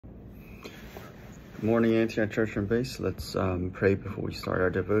Morning, Antioch Church and Base. Let's pray before we start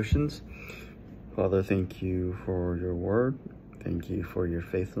our devotions. Father, thank you for your word. Thank you for your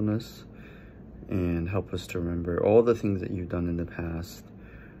faithfulness. And help us to remember all the things that you've done in the past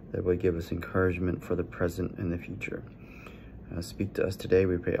that would give us encouragement for the present and the future. Speak to us today.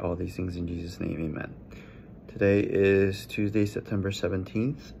 We pray all these things in Jesus' name. Amen. Today is Tuesday, September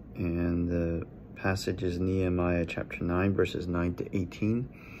 17th, and the passage is Nehemiah chapter 9, verses 9 to 18,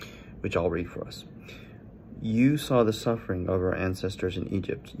 which I'll read for us. You saw the suffering of our ancestors in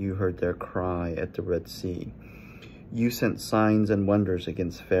Egypt. You heard their cry at the Red Sea. You sent signs and wonders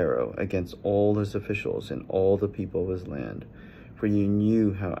against Pharaoh, against all his officials and all the people of his land. For you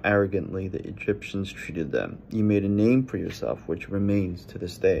knew how arrogantly the Egyptians treated them. You made a name for yourself, which remains to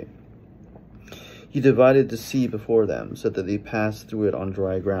this day. You divided the sea before them, so that they passed through it on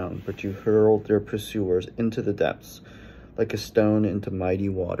dry ground, but you hurled their pursuers into the depths, like a stone into mighty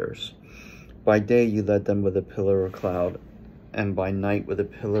waters. By day you led them with a pillar of cloud, and by night with a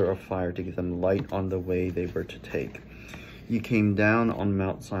pillar of fire to give them light on the way they were to take. You came down on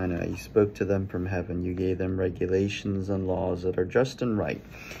Mount Sinai, you spoke to them from heaven, you gave them regulations and laws that are just and right,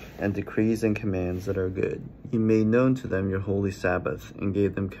 and decrees and commands that are good. You made known to them your holy Sabbath, and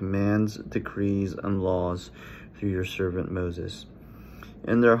gave them commands, decrees, and laws through your servant Moses.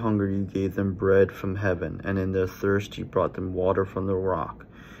 In their hunger you gave them bread from heaven, and in their thirst you brought them water from the rock.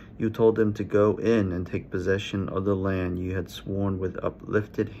 You told them to go in and take possession of the land you had sworn with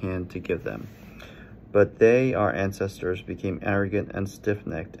uplifted hand to give them. But they, our ancestors, became arrogant and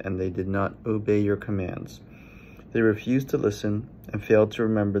stiff-necked, and they did not obey your commands. They refused to listen and failed to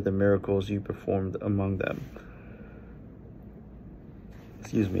remember the miracles you performed among them.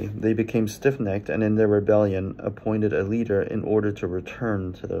 They became stiff-necked and in their rebellion appointed a leader in order to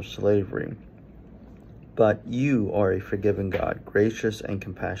return to their slavery. But you are a forgiving God, gracious and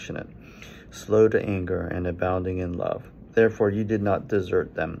compassionate, slow to anger and abounding in love. Therefore you did not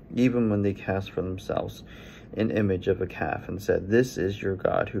desert them, even when they cast for themselves an image of a calf and said, "This is your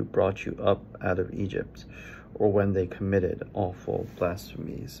God who brought you up out of Egypt," or when they committed awful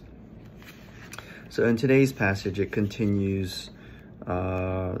blasphemies. So in today's passage, it continues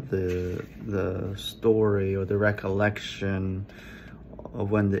the story or the recollection of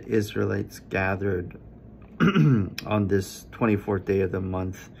when the Israelites gathered on this 24th day of the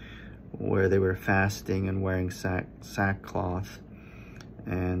month, where they were fasting and wearing sackcloth,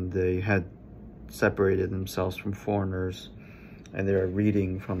 and they had separated themselves from foreigners, and they were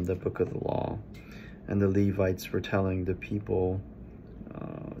reading from the book of the law, and the Levites were telling the people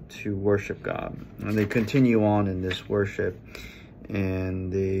to worship God. And they continue on in this worship,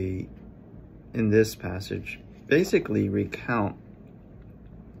 and they, in this passage, basically recount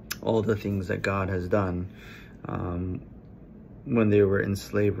all the things that God has done when they were in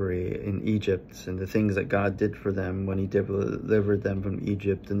slavery in Egypt, and the things that God did for them when he delivered them from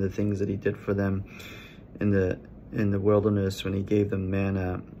Egypt, and the things that he did for them in the wilderness when he gave them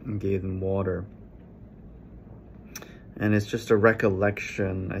manna and gave them water. And it's just a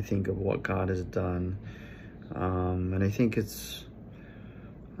recollection, I think, of what God has done. And I think it's,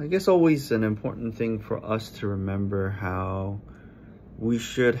 always an important thing for us to remember how we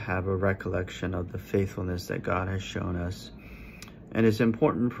should have a recollection of the faithfulness that God has shown us. And it's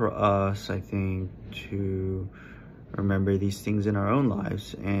important for us, I think, to remember these things in our own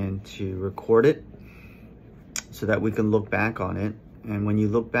lives and to record it so that we can look back on it. And when you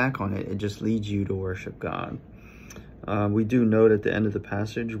look back on it, it just leads you to worship God. We do note at the end of the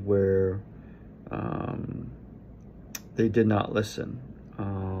passage where they did not listen,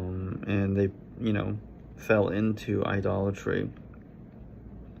 and they, fell into idolatry.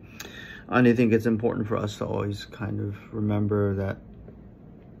 And I think it's important for us to always kind of remember that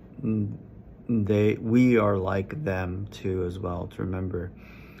we are like them too as well, to remember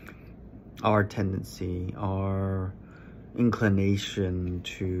our tendency, our inclination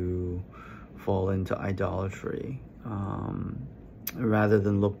to fall into idolatry, rather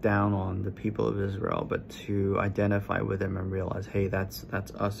than look down on the people of Israel, but to identify with them and realize, hey, that's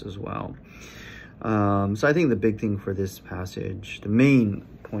us as well. So I think the big thing for this passage, the main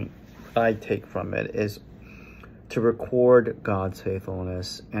point I take from it, is to record God's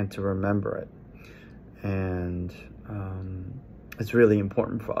faithfulness and to remember it. And it's really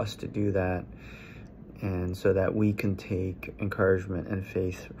important for us to do that, and so that we can take encouragement and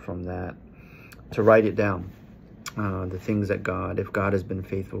faith from that, to write it down. The things that if God has been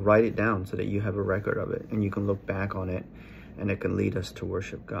faithful, write it down so that you have a record of it and you can look back on it, and it can lead us to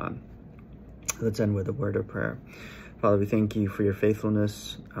worship God. Let's end with a word of prayer. Father, we thank you for your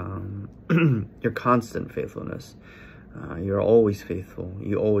faithfulness, your constant faithfulness. You're always faithful.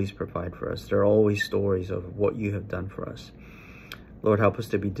 You always provide for us. There are always stories of what you have done for us. Lord, help us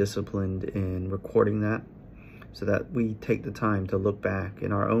to be disciplined in recording that, so that we take the time to look back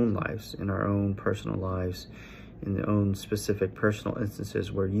in our own lives, in our own personal lives, in our own specific personal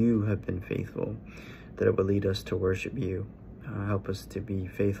instances where you have been faithful, that it would lead us to worship you. Help us to be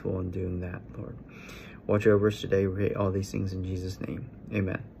faithful in doing that, Lord. Watch over us today. We pray all these things in Jesus' name.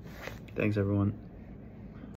 Amen. Thanks, everyone.